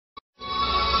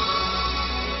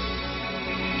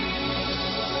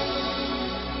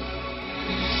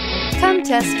Come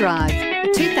test drive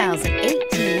the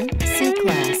 2018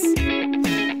 C-Class.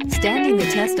 Standing the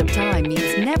test of time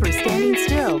means never standing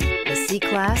still. The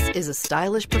C-Class is a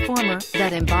stylish performer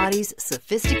that embodies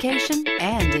sophistication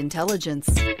and intelligence.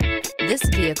 This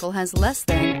vehicle has less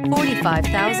than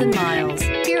 45,000 miles.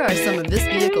 Here are some of this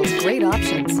vehicle's great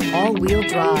options: all-wheel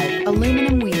drive,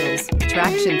 aluminum wheels,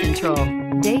 traction control,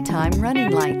 daytime running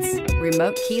lights,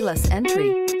 remote keyless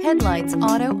entry, headlights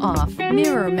auto off,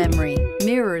 mirror memory,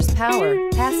 mirrors power,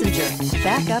 passenger,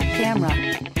 backup camera,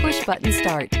 push button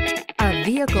start. A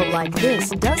vehicle like this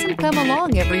doesn't come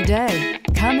along every day.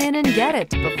 Come in and get it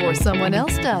before someone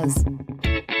else does.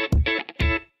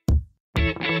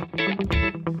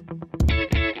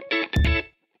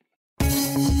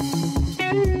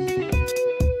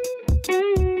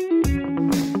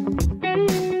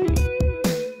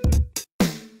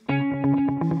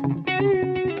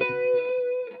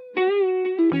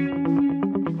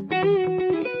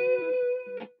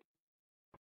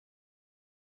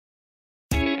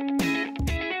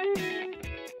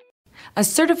 A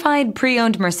certified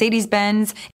pre-owned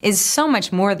Mercedes-Benz is so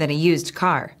much more than a used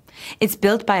car. It's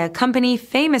built by a company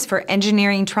famous for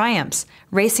engineering triumphs,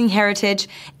 racing heritage,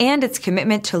 and its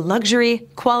commitment to luxury,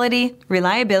 quality,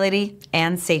 reliability,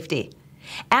 and safety.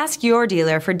 Ask your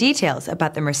dealer for details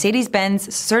about the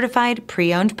Mercedes-Benz Certified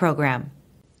Pre-Owned program.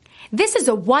 This is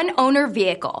a one-owner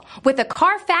vehicle with a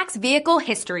CARFAX vehicle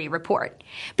history report.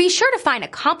 Be sure to find a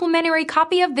complimentary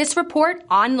copy of this report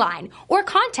online or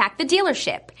contact the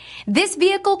dealership. This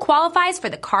vehicle qualifies for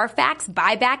the CARFAX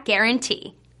buyback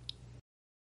guarantee.